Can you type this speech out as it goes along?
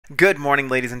Good morning,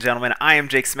 ladies and gentlemen. I am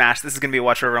JakeSmash. This is going to be a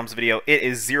Watcherofrealms video. It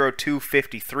is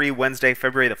 02:53, Wednesday,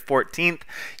 February the 14th.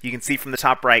 You can see from the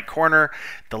top right corner,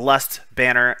 the Lust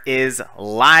banner is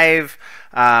live.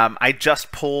 I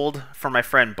just pulled for my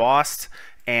friend Bost,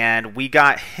 and we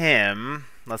got him.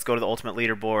 Let's go to the ultimate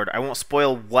leaderboard. I won't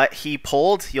spoil what he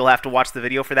pulled. You'll have to watch the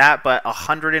video for that, but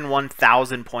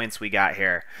 101,000 points we got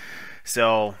here.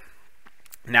 So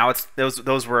now it's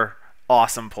those were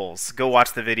awesome pulls. Go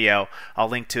watch the video. I'll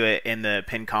link to it in the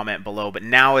pinned comment below. But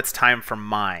now it's time for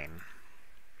mine.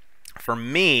 For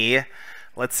me,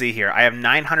 let's see here. I have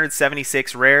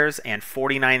 976 rares and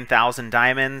 49,000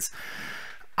 diamonds.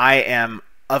 I am,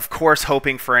 of course,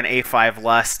 hoping for an A5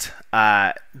 Lust.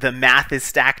 The math is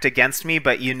stacked against me,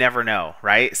 but you never know,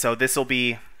 right? So this will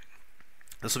be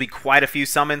quite a few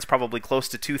summons, probably close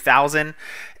to 2,000.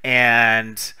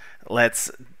 And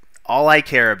all I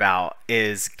care about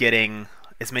is getting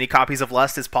as many copies of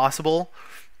Lust as possible.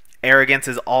 Arrogance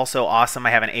is also awesome. I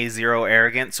have an A0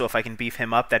 Arrogance, so if I can beef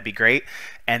him up, that'd be great.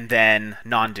 And then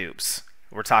non-dupes.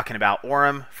 We're talking about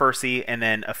Aurum, Fursey, and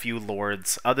then a few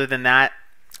Lords. Other than that,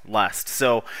 Lust.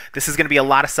 So this is going to be a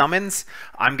lot of summons.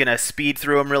 I'm going to speed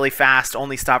through them really fast,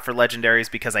 only stop for legendaries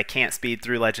because I can't speed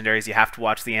through legendaries. You have to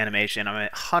watch the animation. I'm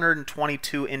at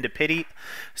 122 into pity,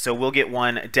 so we'll get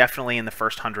one definitely in the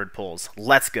first 100 pulls.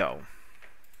 Let's go.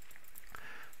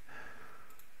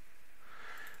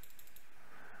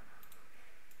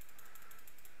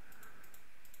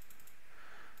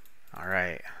 All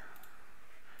right.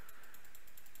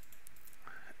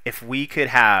 If we could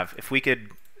have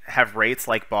rates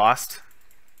like Bost,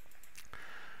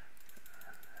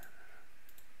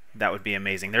 that would be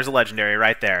amazing. There's a legendary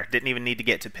right there. Didn't even need to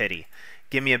get to pity.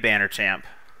 Give me a banner champ.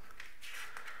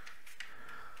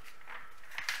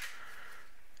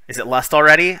 Is it Lust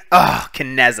already? Oh,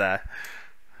 Kineza.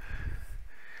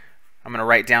 I'm going to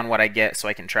write down what I get so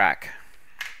I can track.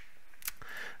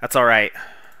 That's all right.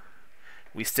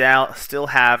 We still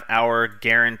have our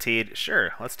guaranteed.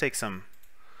 Sure, let's take some.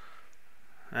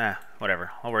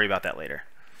 Whatever. I'll worry about that later.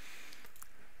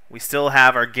 We still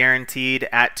have our guaranteed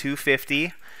at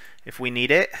 250 if we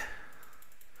need it.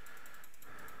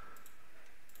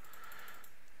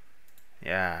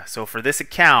 Yeah, so for this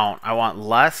account, I want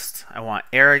Lust, I want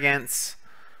Arrogance,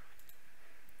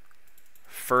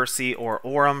 Fursey or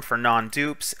Aurum for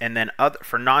non-dupes, and then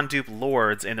for non-dupe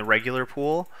Lords in the regular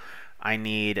pool, I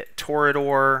need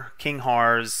Torador, King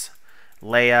Hars,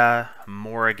 Leia,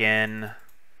 Morrigan.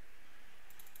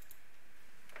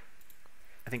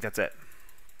 I think that's it.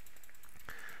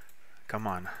 Come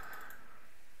on.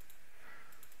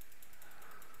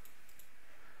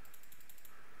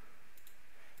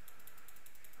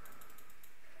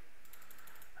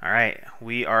 All right,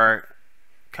 we are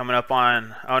coming up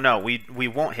on. Oh no, we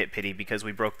won't hit pity because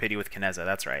we broke pity with Kineza.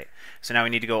 That's right. So now we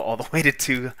need to go all the way to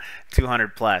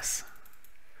 200 plus.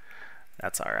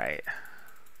 That's all right.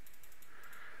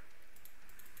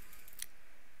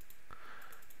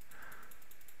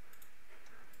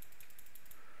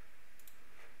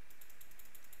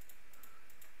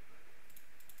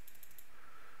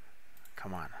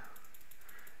 Come on.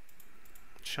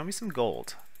 Show me some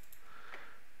gold.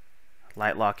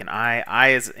 Lightlock and Eye. Eye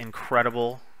is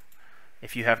incredible.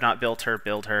 If you have not built her,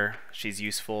 build her. She's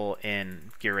useful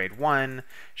in Gear Raid 1.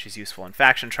 She's useful in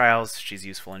Faction Trials. She's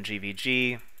useful in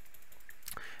GVG.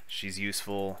 She's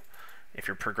useful if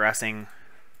you're progressing.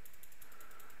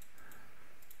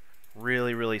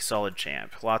 Really, really solid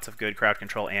champ. Lots of good crowd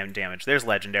control and damage. There's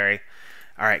legendary.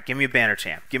 All right, give me a banner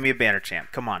champ. Give me a banner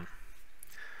champ. Come on.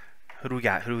 Who do we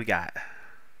got? Who do we got?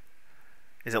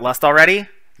 Is it Lust already?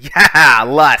 Yeah,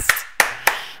 Lust.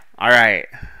 All right.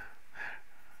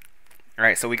 All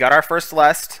right, so we got our first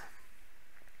Lust.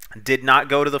 Did not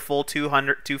go to the full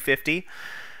 250.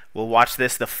 We'll watch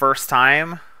this the first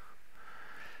time.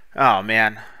 Oh,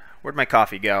 man. Where'd my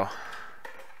coffee go?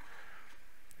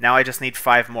 Now I just need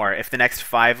 5 more. If the next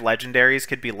 5 legendaries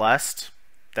could be Lust,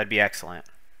 that'd be excellent.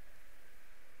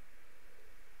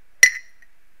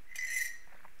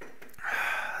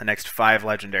 The next 5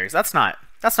 legendaries. That's not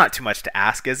too much to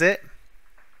ask, is it?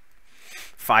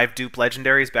 5 dupe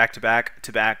legendaries back to back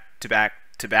to back to back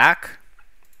to back.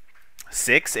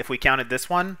 6 if we counted this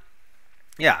one.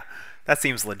 Yeah, that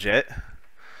seems legit.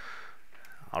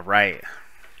 All right.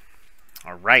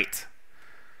 All right.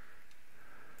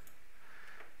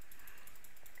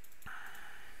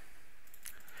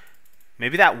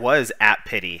 Maybe that was at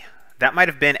pity. That might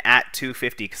have been at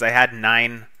 250 because I had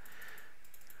 9.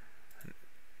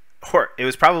 Or it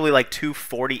was probably like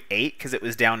 248 because it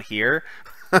was down here.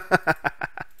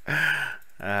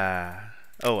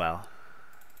 Oh well.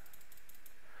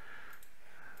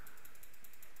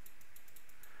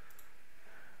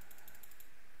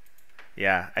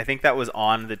 Yeah, I think that was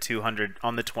on the 200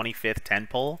 on the 25th 10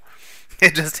 pull.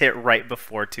 It just hit right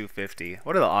before 250.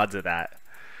 What are the odds of that?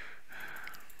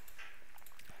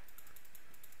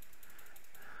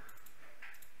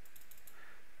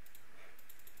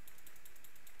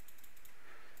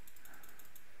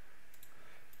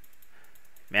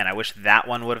 Man, I wish that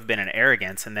one would have been an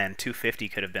arrogance and then 250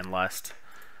 could have been lust.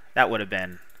 That would have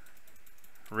been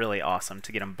really awesome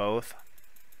to get them both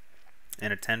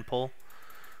in a 10 pull.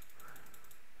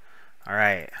 All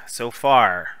right, so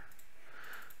far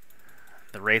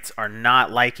the rates are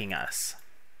not liking us.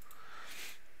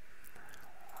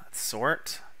 Let's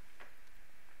sort.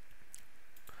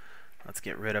 Let's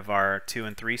get rid of our 2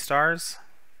 and 3 stars.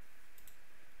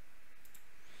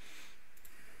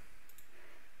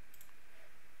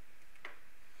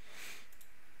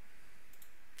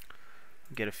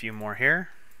 Get a few more here.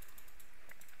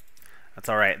 That's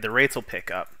all right. The rates will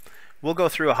pick up. We'll go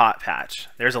through a hot patch.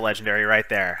 There's a legendary right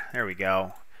there. There we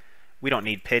go. We don't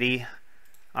need pity.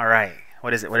 All right.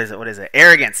 What is it? What is it? What is it?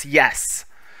 Arrogance. Yes.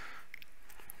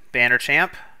 Banner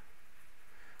champ.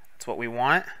 That's what we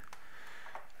want.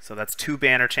 So that's 2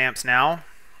 banner champs now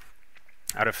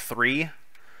out of 3.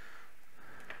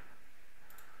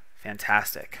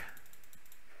 Fantastic.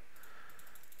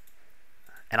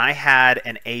 And I had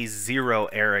an A0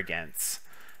 arrogance.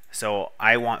 So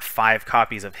I want 5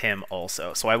 copies of him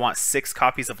also. So I want 6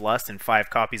 copies of lust and 5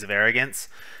 copies of arrogance.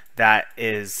 That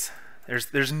is,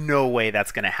 there's no way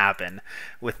that's going to happen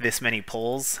with this many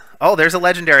pulls. Oh, there's a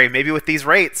legendary. Maybe with these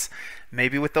rates.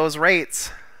 Maybe with those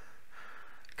rates.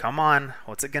 Come on.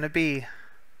 What's it going to be?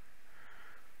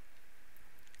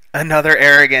 Another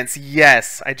arrogance.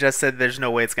 Yes. I just said there's no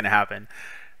way it's going to happen.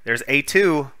 There's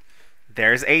A2.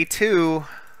 There's A2.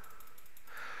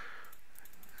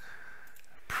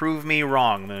 Prove me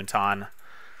wrong, Moonton.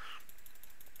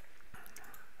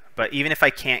 But even if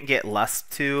I can't get lust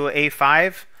to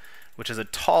A5, which is a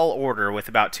tall order with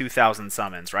about 2,000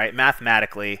 summons, right?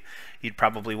 Mathematically, you'd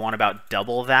probably want about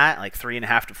double that, like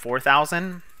 3,500 to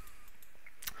 4,000.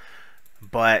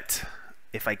 But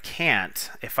if I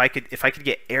can't, if I could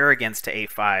get arrogance to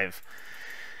A5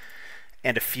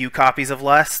 and a few copies of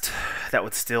lust, that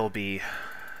would still be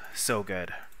so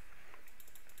good.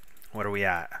 What are we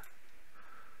at?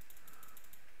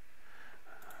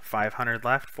 500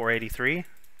 left, 483.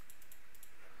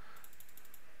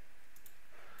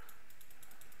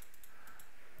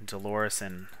 Dolores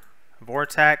and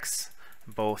Vortex,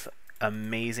 both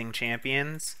amazing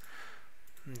champions.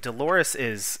 Dolores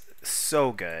is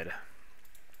so good.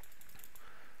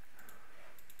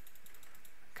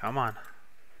 Come on.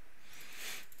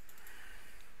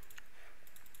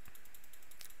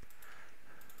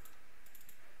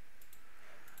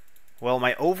 Well,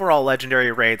 my overall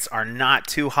legendary rates are not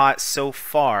too hot so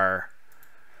far,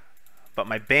 but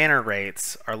my banner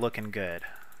rates are looking good.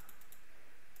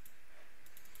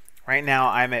 Right now,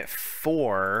 I'm at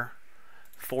 4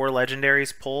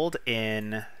 legendaries pulled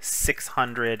in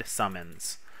 600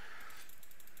 summons.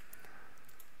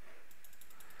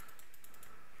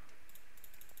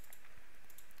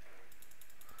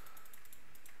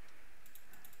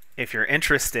 If you're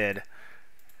interested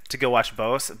to go watch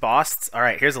Bost. All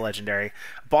right, here's a legendary.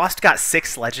 Bost got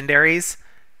 6 legendaries.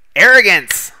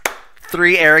 Arrogance!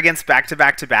 3 arrogance back to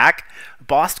back to back.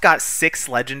 Bost got 6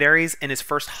 legendaries in his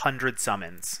first 100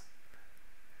 summons.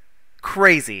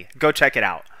 Crazy. Go check it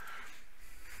out.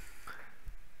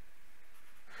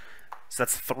 So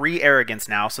that's 3 arrogance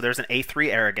now. So there's an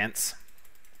A3 arrogance.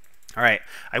 All right.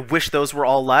 I wish those were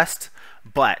all lust,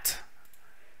 but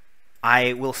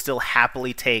I will still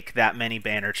happily take that many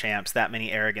banner champs, that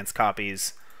many arrogance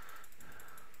copies.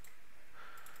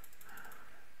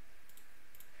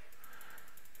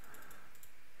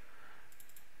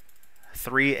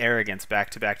 Three arrogance back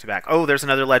to back to back. Oh, there's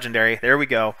another legendary. There we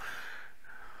go.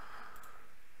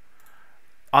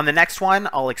 On the next one,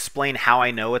 I'll explain how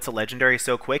I know it's a legendary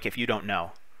so quick if you don't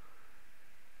know.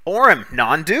 Orem,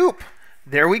 non-dupe.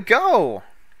 There we go.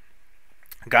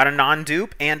 Got a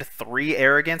non-dupe and 3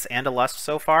 arrogance and a lust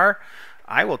so far.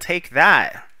 I will take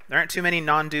that. There aren't too many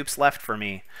non-dupes left for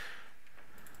me.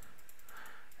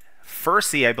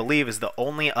 Furcy, I believe, is the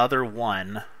only other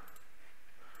one.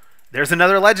 There's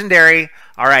another legendary.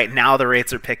 All right, now the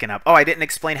rates are picking up. Oh, I didn't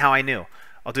explain how I knew.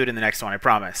 I'll do it in the next one, I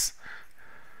promise.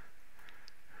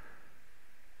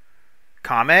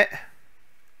 Comet.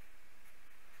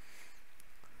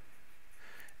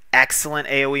 Excellent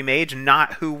AoE mage,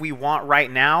 not who we want right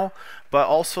now, but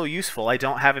also useful. I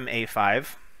don't have him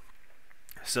A5,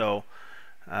 so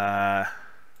I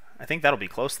think that'll be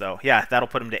close though. Yeah, that'll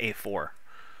put him to A4.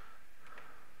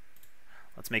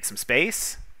 Let's make some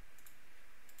space.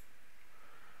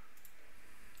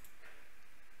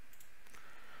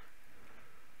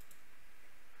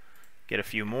 Get a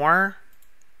few more.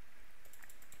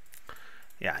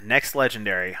 Yeah, next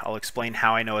legendary. I'll explain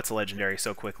how I know it's a legendary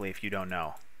so quickly if you don't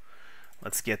know.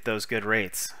 Let's get those good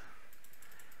rates.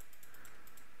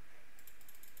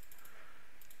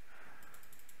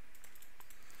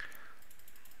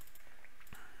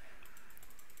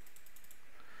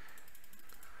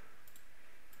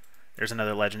 There's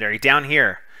another legendary. Down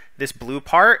here, this blue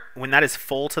part, when that is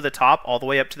full to the top all the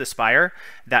way up to the spire,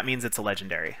 that means it's a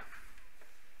legendary.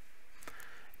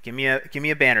 Give me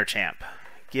a banner champ.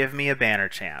 Give me a banner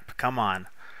champ. Come on.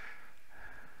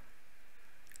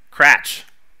 Cratch.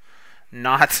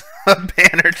 Not a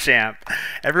banner champ.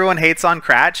 Everyone hates on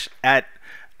Cratch at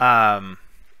I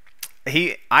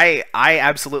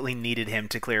absolutely needed him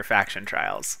to clear faction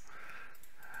trials.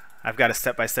 I've got a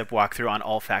step-by-step walkthrough on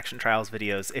all faction trials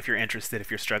videos if you're interested, if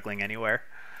you're struggling anywhere.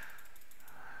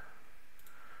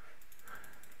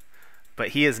 But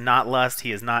he is not lust,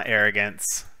 he is not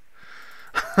arrogance.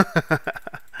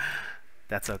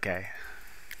 That's okay.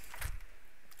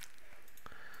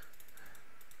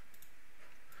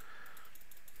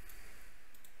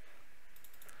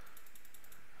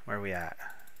 Where are we at?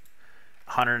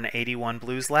 181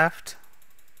 blues left.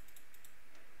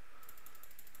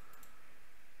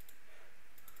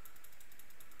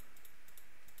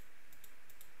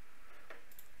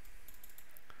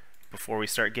 Before we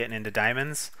start getting into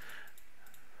diamonds.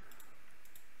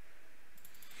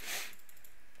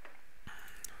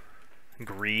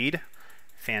 Greed,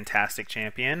 fantastic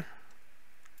champion.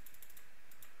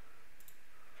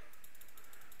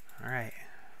 All right,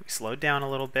 we slowed down a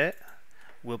little bit.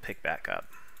 We'll pick back up.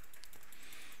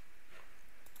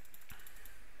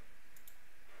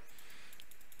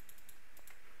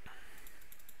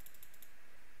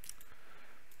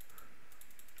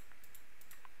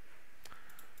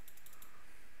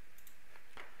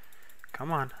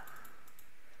 Come on.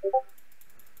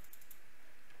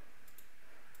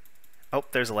 Oh,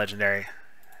 there's a legendary.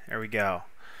 There we go.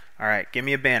 All right, give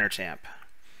me a banner champ.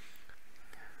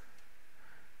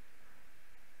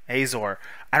 Azor.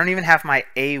 I don't even have my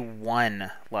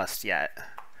A1 lust yet.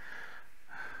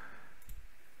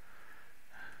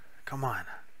 Come on.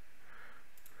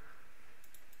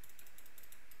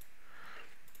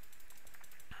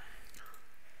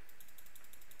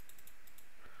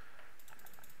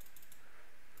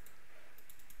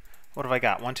 What have I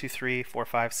got? 1, 2, 3, 4,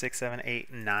 5, 6, 7,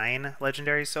 8, 9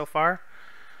 legendaries so far.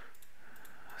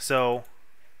 So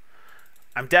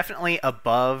I'm definitely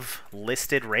above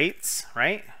listed rates,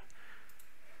 right?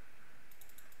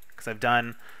 Because I've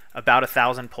done about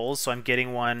 1,000 pulls, so I'm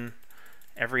getting one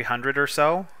every 100 or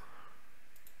so.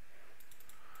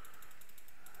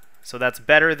 So that's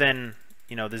better than,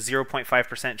 you know, the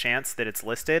 0.5% chance that it's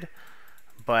listed.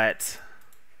 But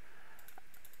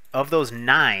of those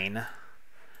 9,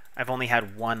 I've only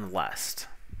had 1 lust.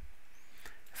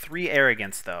 3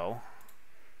 arrogance, though.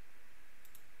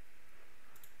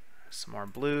 Some more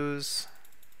blues.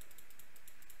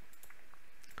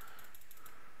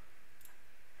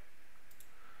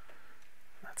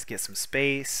 Let's get some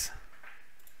space.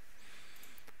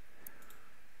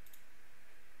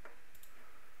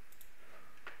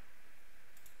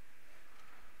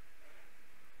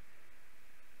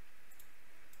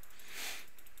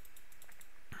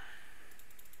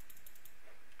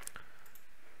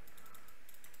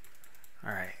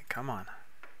 All right, come on.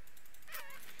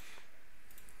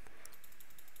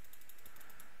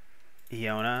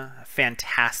 Iona, a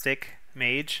fantastic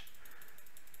mage.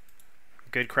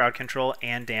 Good crowd control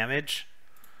and damage.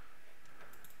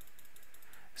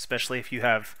 Especially if you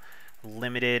have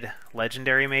limited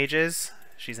legendary mages.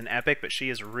 She's an epic, but she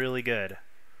is really good.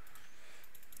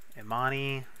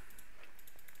 Imani.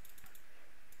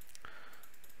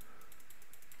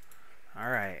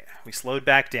 Alright, we slowed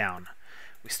back down.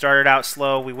 We started out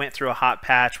slow, we went through a hot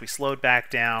patch, we slowed back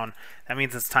down. That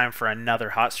means it's time for another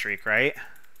hot streak, right?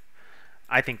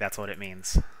 I think that's what it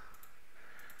means.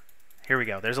 Here we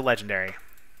go, there's a legendary.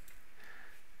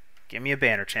 Give me a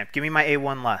banner champ, give me my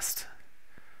A1 lust.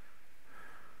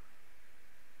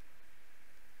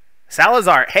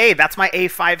 Salazar, hey, that's my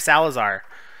A5 Salazar.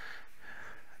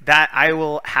 That, I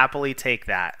will happily take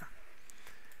that.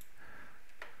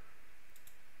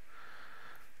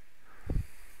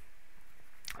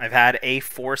 I've had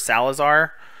A4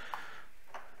 Salazar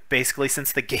basically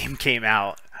since the game came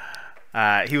out.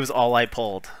 He was all I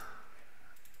pulled.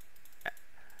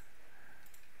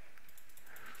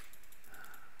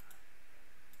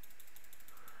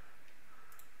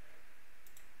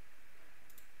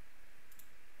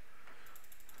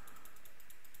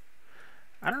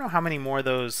 I don't know how many more of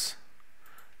those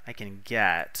I can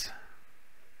get.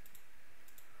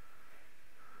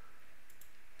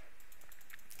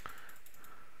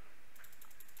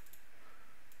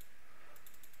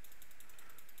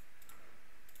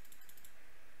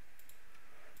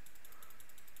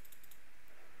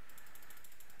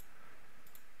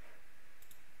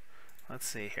 Let's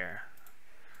see here.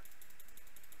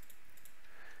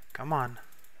 Come on.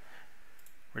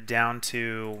 We're down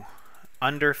to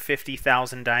under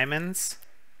 50,000 diamonds.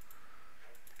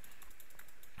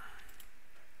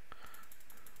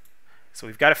 So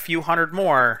we've got a few hundred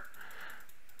more.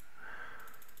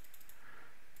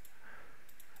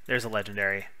 There's a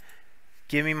legendary.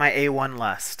 Give me my A1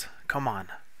 lust. Come on.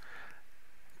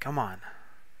 Come on.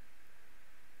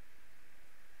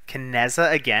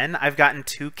 Kineza again? I've gotten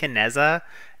 2 Kineza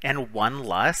and 1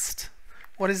 lust?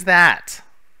 What is that?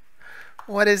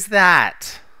 What is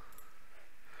that?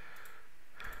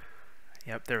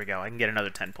 Yep, there we go. I can get another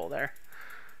 10 pull there.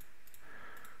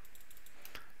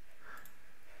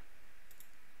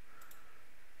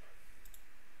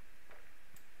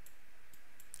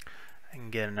 I can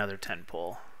get another 10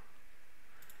 pull.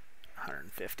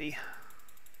 150.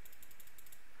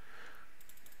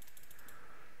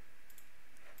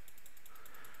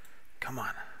 Come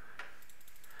on.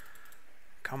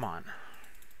 Come on.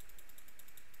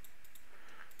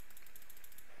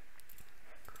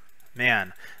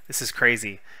 Man, this is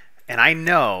crazy. And I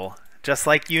know, just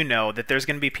like you know, that there's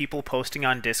going to be people posting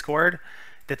on Discord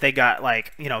that they got,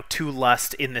 like, you know, 2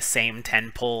 lust in the same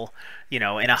 10 pull, you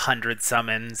know, in 100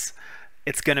 summons.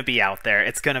 It's going to be out there.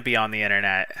 It's going to be on the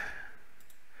internet.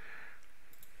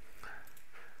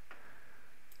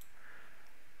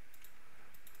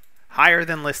 Higher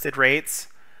than listed rates,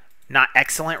 not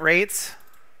excellent rates,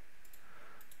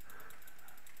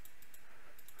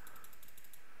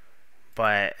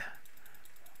 but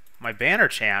my banner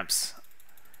champs,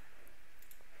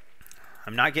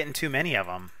 I'm not getting too many of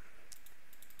them.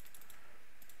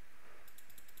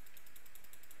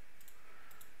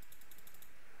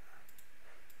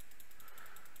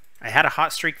 I had a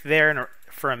hot streak there, and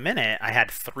for a minute I had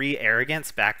 3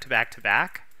 arrogance back to back to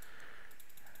back.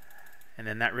 And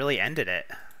then that really ended it.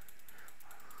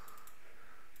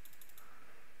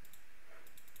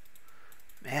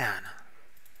 Man.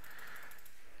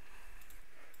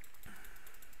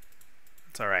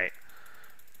 It's all right.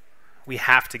 We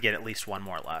have to get at least 1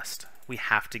 more lust. We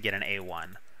have to get an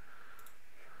A1.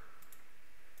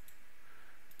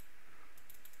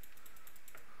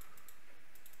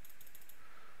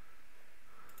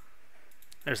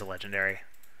 There's a legendary.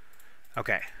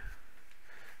 Okay.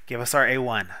 Give us our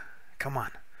A1. Come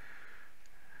on.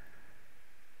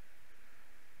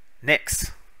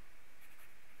 Nyx.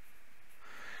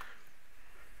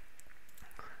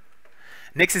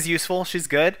 Nyx is useful. She's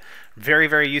good. Very,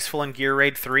 very useful in Gear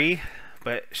Raid 3,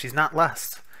 but she's not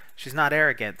lust. She's not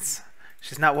arrogance.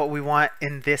 She's not what we want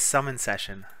in this summon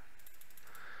session.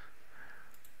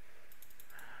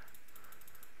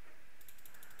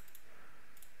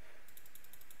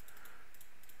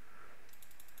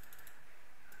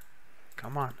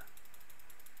 Come on.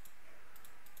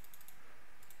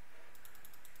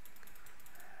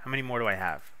 How many more do I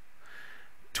have?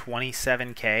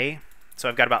 27k. So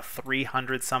I've got about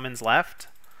 300 summons left.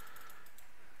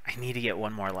 I need to get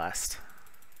 1 more lust.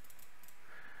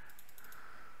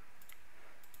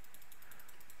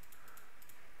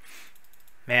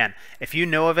 Man, if you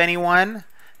know of anyone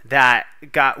that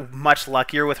got much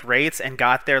luckier with rates and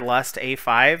got their lust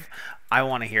A5, I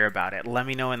want to hear about it. Let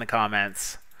me know in the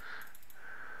comments.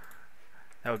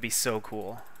 That would be so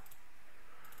cool.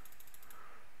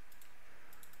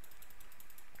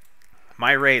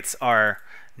 My rates are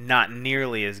not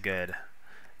nearly as good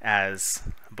as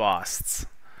Bost's.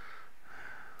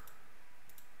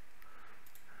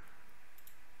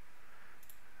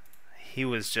 He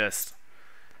was just,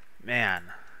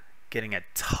 man, getting a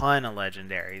ton of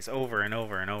legendaries over and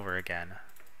over and over again.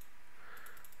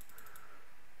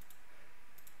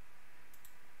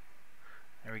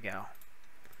 There we go.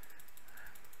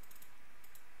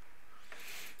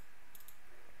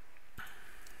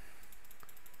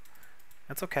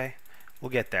 That's okay. We'll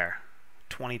get there.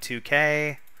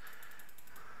 22k.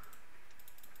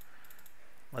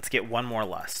 Let's get 1 more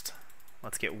lust.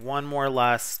 Let's get 1 more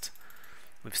lust.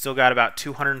 We've still got about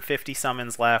 250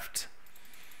 summons left.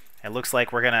 It looks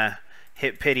like we're gonna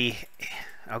hit pity.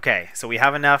 Okay, so we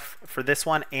have enough for this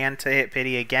one and to hit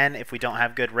pity again if we don't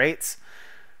have good rates.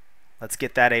 Let's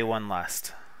get that A1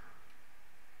 lust.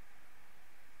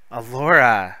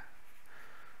 Allura.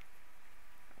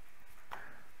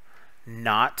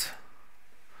 Not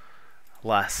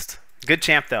lust. Good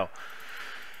champ though.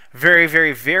 Very,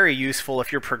 very, very useful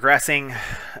if you're progressing.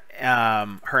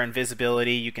 Her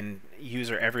invisibility, you can use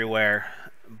her everywhere.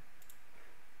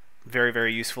 Very,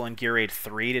 very useful in Gear Raid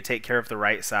 3 to take care of the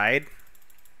right side.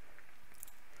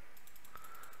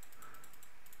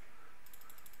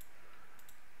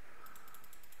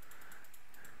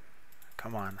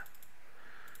 Come on.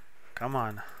 Come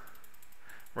on.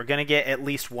 We're going to get at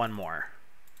least one more.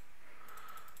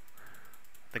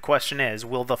 The question is,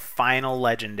 will the final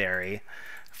legendary...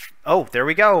 Oh, there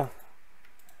we go.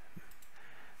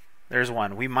 There's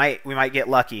one. We might get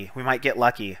lucky. We might get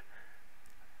lucky.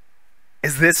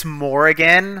 Is this more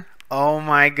again? Oh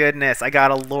my goodness. I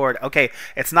got a Lord. Okay,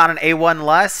 it's not an A1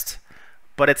 Lust,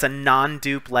 but it's a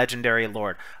non-dupe legendary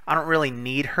Lord. I don't really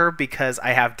need her because I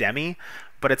have Demi,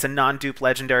 but it's a non-dupe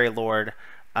legendary Lord.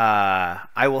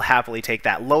 I will happily take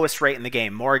that. Lowest rate in the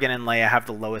game. Morgan and Leia have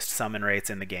the lowest summon rates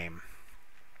in the game.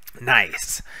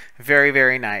 Nice. Very,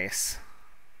 very nice.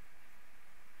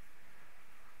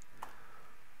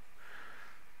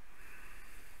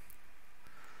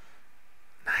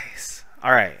 Nice.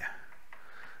 All right.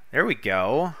 There we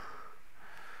go.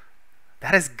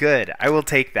 That is good. I will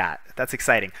take that. That's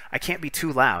exciting. I can't be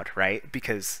too loud, right?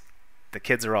 Because the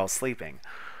kids are all sleeping.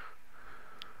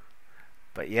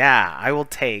 But yeah, I will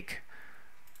take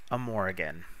a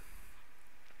Morrigan.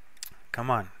 Come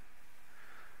on.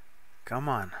 Come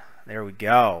on. There we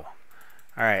go.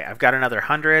 All right, I've got another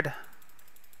 100.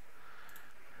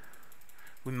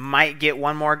 We might get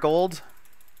one more gold.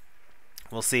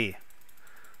 We'll see.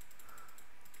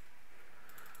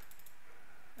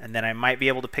 And then I might be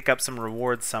able to pick up some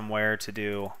rewards somewhere to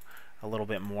do a little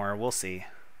bit more. We'll see.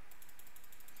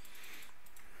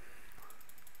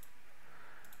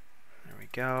 There we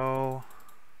go.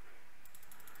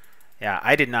 Yeah,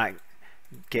 I did not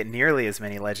get nearly as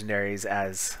many legendaries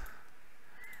as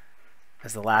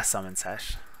the last summon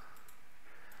sesh.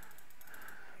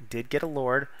 Did get a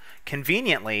Lord.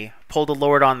 Conveniently pulled a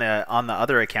Lord on the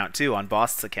other account too, on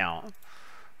Boss's account.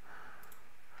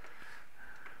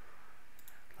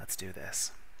 Let's do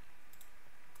this.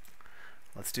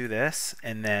 Let's do this,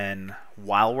 and then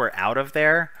while we're out of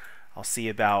there, I'll see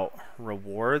about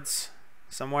rewards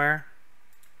somewhere.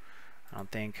 I don't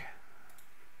think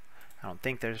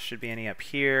there should be any up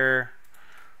here.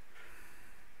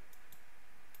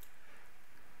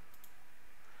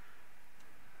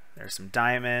 There's some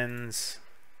diamonds.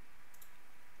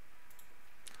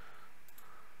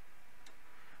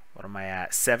 What am I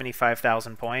at?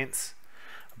 75,000 points.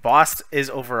 Boss is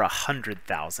over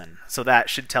 100,000, so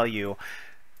that should tell you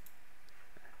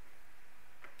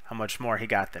how much more he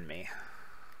got than me.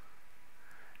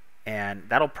 And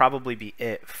that'll probably be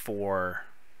it for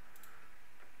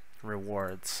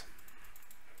rewards.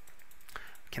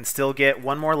 Can still get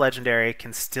one more legendary,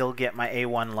 can still get my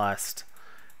A1 Lust.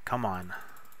 Come on.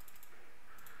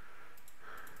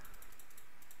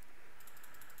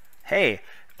 Hey,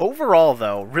 overall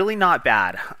though, really not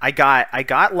bad. I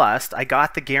got Lust, I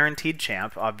got the guaranteed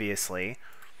champ, obviously.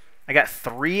 I got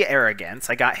 3 arrogance.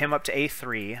 I got him up to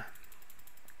A3.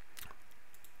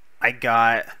 I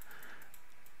got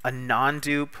a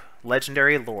non-dupe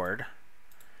legendary Lord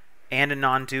and a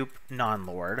non-dupe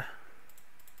non-Lord.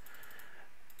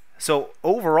 So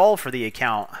overall for the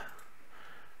account,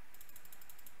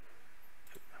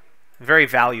 very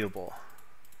valuable.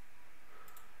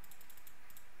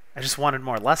 I just wanted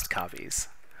more Lust copies.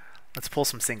 Let's pull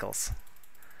some singles.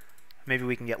 Maybe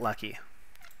we can get lucky.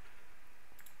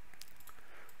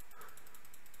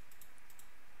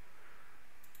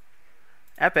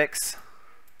 Epics.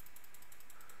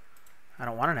 I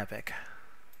don't want an epic.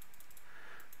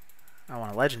 I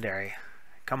want a legendary.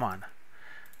 Come on.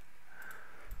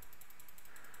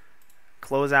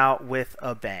 Close out with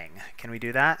a bang. Can we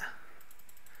do that?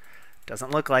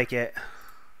 Doesn't look like it.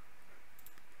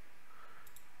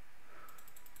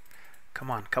 Come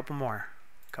on, couple more.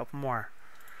 Couple more.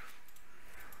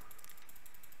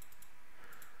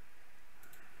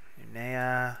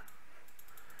 Unea.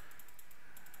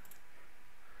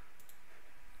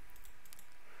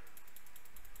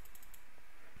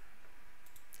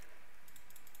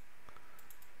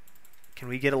 Can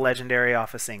we get a legendary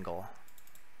off a single?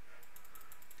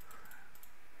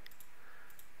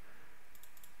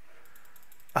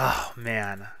 Oh,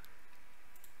 man.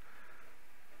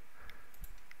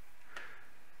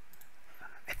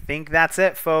 I think that's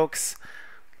it, folks.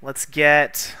 Let's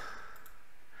get...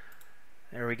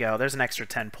 There we go. There's an extra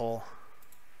 10 pull.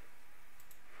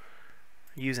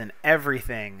 Using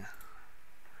everything.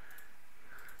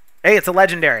 Hey, it's a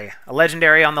legendary. A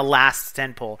legendary on the last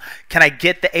 10 pull. Can I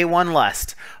get the A1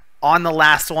 Lust on the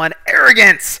last one?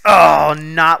 Arrogance! Oh,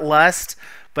 not Lust,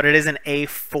 but it is an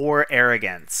A4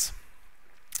 Arrogance.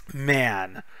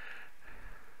 Man.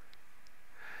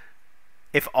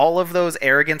 If all of those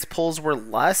Arrogance pulls were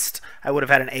Lust, I would have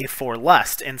had an A4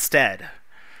 Lust instead.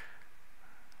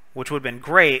 Which would have been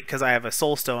great, because I have a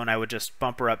Soulstone, I would just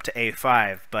bump her up to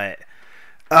A5, but...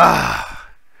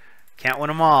 can't win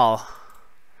them all.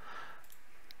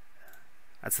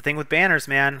 That's the thing with banners,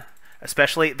 man.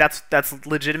 Especially, that's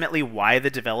legitimately why the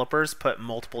developers put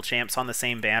multiple champs on the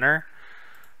same banner.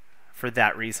 For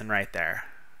that reason right there.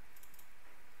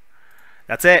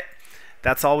 That's it.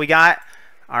 That's all we got.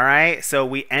 All right, so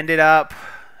we ended up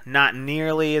not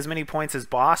nearly as many points as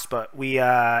Boss, but we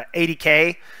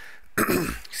 80K.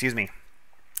 Excuse me.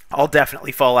 I'll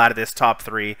definitely fall out of this top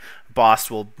 3. Boss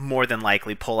will more than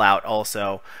likely pull out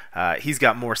also. He's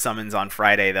got more summons on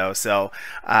Friday, though. So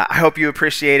I hope you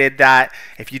appreciated that.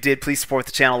 If you did, please support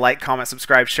the channel. Like, comment,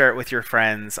 subscribe, share it with your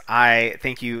friends. I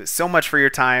thank you so much for your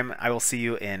time. I will see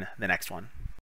you in the next one.